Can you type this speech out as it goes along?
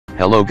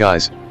Hello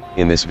guys,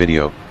 in this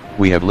video,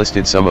 we have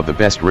listed some of the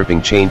best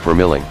ripping chain for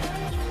milling.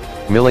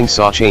 Milling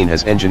saw chain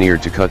has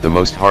engineered to cut the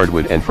most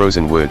hardwood and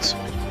frozen woods.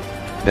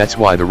 That's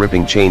why the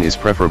ripping chain is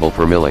preferable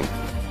for milling.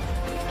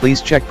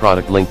 Please check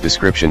product link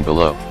description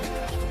below.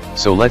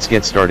 So let's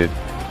get started.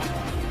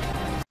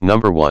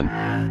 Number 1,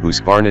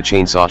 Husqvarna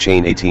Chainsaw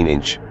Chain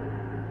 18-inch.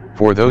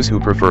 For those who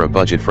prefer a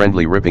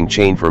budget-friendly ripping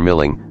chain for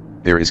milling,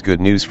 there is good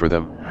news for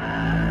them.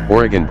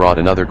 Oregon brought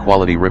another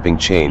quality ripping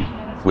chain,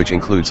 which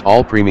includes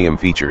all premium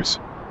features.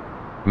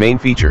 Main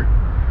feature: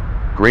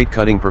 great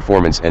cutting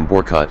performance and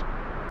bore cut.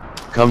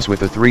 Comes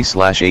with a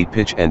 3/8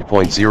 pitch and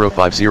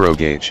 .050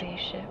 gauge.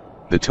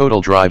 The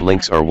total drive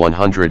links are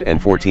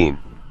 114.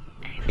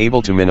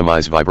 Able to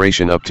minimize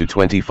vibration up to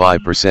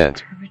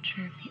 25%.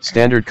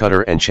 Standard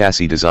cutter and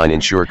chassis design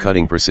ensure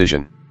cutting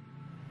precision.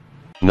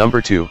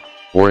 Number 2,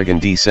 Oregon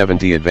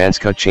D70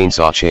 AdvanceCut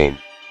Chainsaw Chain.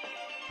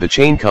 The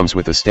chain comes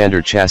with a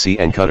standard chassis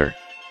and cutter.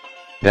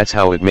 That's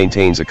how it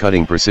maintains a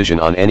cutting precision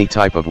on any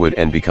type of wood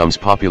and becomes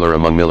popular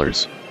among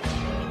millers.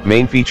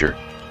 Main feature: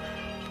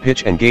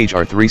 pitch and gauge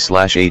are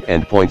 3/8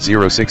 and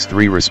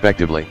 .063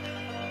 respectively.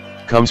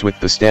 Comes with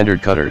the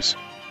standard cutters.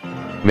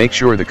 Make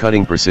sure the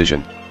cutting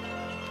precision.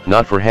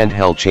 Not for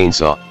handheld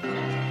chainsaw.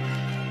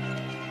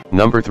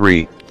 Number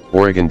 3,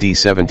 Oregon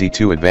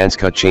D72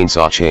 AdvanceCut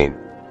Chainsaw Chain.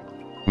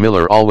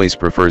 Miller always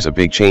prefers a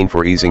big chain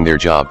for easing their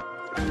job.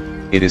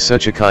 It is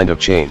such a kind of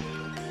chain.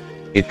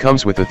 It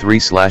comes with a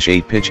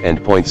 3/8 pitch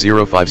and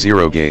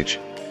 .050 gauge.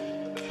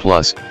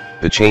 Plus,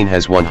 the chain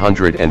has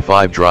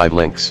 105 drive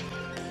links.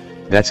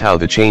 That's how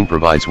the chain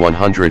provides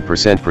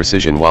 100%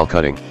 precision while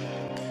cutting.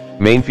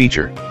 Main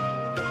feature: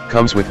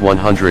 comes with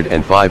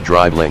 105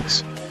 drive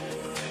links.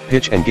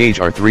 Pitch and gauge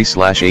are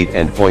 3/8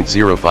 and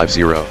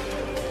 .050.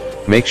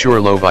 Make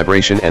sure low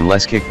vibration and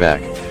less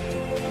kickback.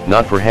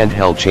 Not for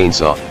handheld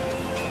chainsaw.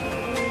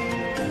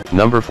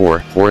 Number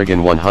 4,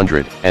 Oregon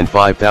 100 and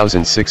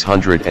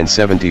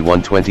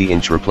 5671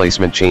 20-inch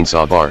replacement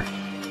chainsaw bar.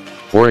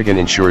 Oregon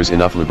ensures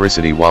enough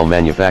lubricity while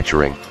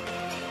manufacturing.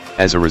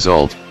 As a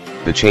result,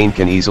 the chain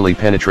can easily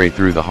penetrate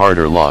through the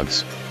harder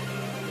logs.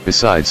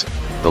 Besides,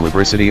 the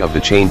lubricity of the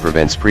chain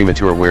prevents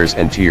premature wears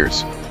and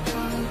tears.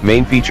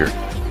 Main feature: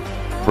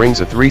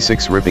 brings a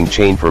 3/6 ripping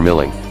chain for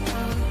milling.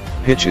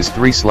 Pitch is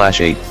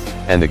 3/8,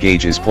 and the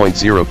gauge is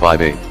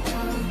 .058.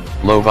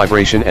 Low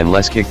vibration and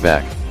less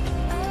kickback.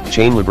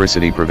 Chain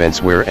lubricity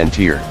prevents wear and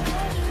tear.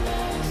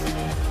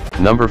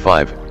 Number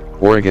 5,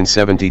 Oregon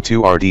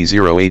 72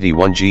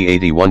 RD081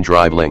 G81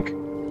 Drive Link.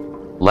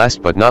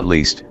 Last but not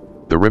least,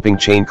 the ripping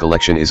chain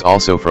collection is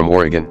also from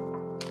Oregon.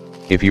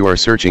 If you are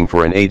searching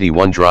for an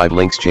 81 Drive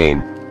Links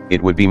chain,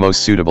 it would be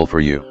most suitable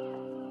for you.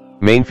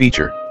 Main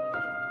feature: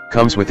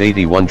 comes with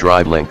 81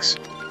 drive links.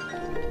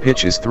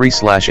 Pitch is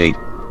 3/8,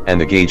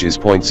 and the gauge is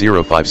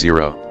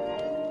 .050.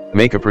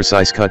 Make a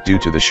precise cut due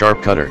to the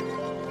sharp cutter.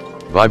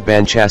 Vibe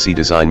band chassis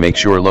design make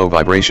sure low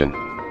vibration.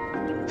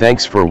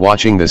 Thanks for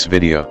watching this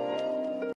video.